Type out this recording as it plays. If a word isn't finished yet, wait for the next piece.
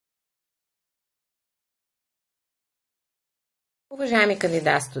Уважаеми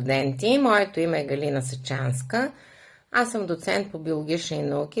кандидат-студенти, моето име е Галина Сачанска. Аз съм доцент по биологични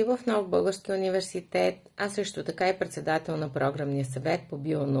науки в Нов Български университет, а също така и председател на програмния съвет по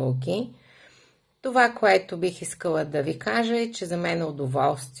бионауки. Това, което бих искала да ви кажа е, че за мен е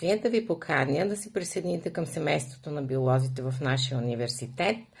удоволствие да ви поканя да се присъедините към семейството на биолозите в нашия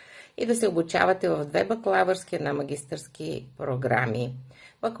университет и да се обучавате в 2 бакалавърски и 1 магистърски програми.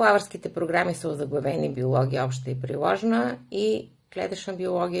 Бакалавърските програми са озаглавени биология обща и приложна и клетъчна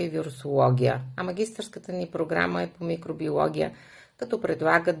биология и вирусология, а магистърската ни програма е по микробиология, като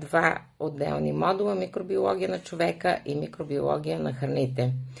предлага 2 отделни модула – микробиология на човека и микробиология на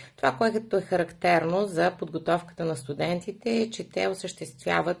храните. Това, което е характерно за подготовката на студентите, е, че те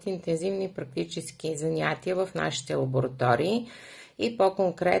осъществяват интензивни практически занятия в нашите лаборатории и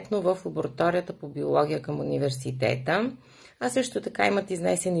по-конкретно в лабораторията по биология към университета. А също така имат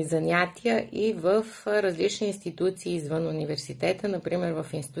изнесени занятия и в различни институции извън университета, например в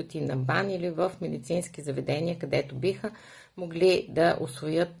институти на БАН или в медицински заведения, където биха могли да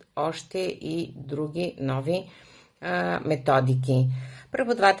усвоят още и други нови методики.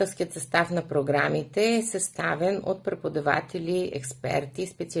 Преподавателският състав на програмите е съставен от преподаватели, експерти,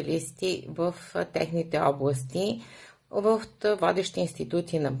 специалисти в техните области, в водещи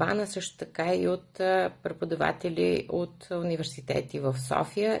институти на БАН, също така и от преподаватели от университети в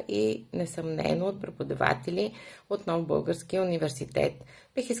София и несъмнено от преподаватели от Нов Български университет.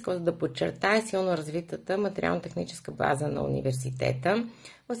 Бих искала да подчертая силно развитата материално-техническа база на университета.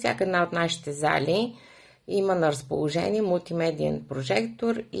 Във всяка една от нашите зали има на разположение мултимедиен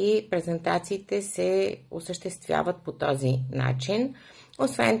прожектор и презентациите се осъществяват по този начин.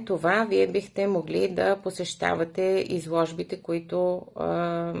 Освен това, вие бихте могли да посещавате изложбите, които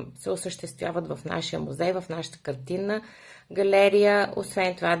се осъществяват в нашия музей, в нашата картинна галерия.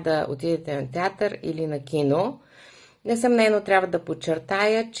 Освен това да отидете на театър или на кино. Несъмнено трябва да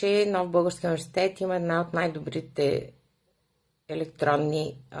подчертая, че Нов Български университет има една от най-добрите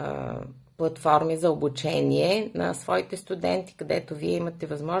електронни платформи за обучение на своите студенти, където вие имате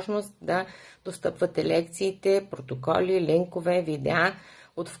възможност да достъпвате лекциите, протоколи, линкове, видеа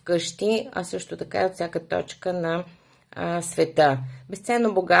от вкъщи, а също така и от всяка точка на света.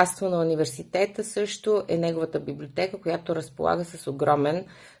 Безценно богатство на университета също е неговата библиотека, която разполага с огромен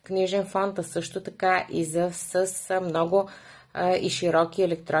книжен фонд, а също така и с много и широки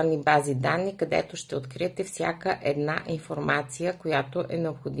електронни бази данни, където ще откриете всяка една информация, която е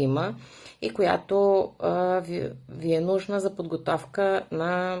необходима и която ви е нужна за подготовка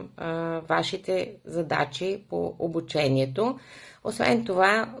на вашите задачи по обучението. Освен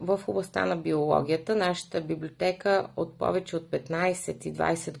това, в областта на биологията, нашата библиотека от повече от 15 и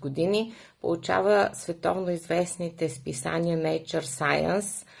 20 години получава световно известните списания Nature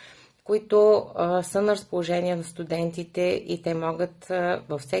Science, които са на разположение на студентите и те могат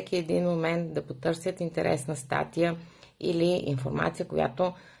във всеки един момент да потърсят интересна статия или информация,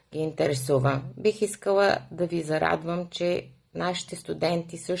 която ги интересува. Бих искала да ви зарадвам, че нашите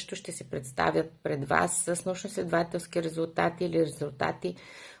студенти също ще се представят пред вас с научно-изследователски резултати или резултати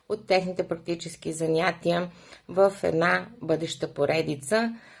от техните практически занятия в една бъдеща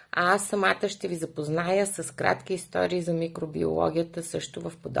поредица. А аз самата ще ви запозная с кратки истории за микробиологията също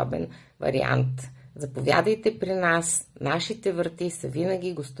в подобен вариант. Заповядайте при нас, нашите врати са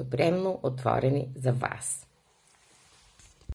винаги гостоприемно отворени за вас.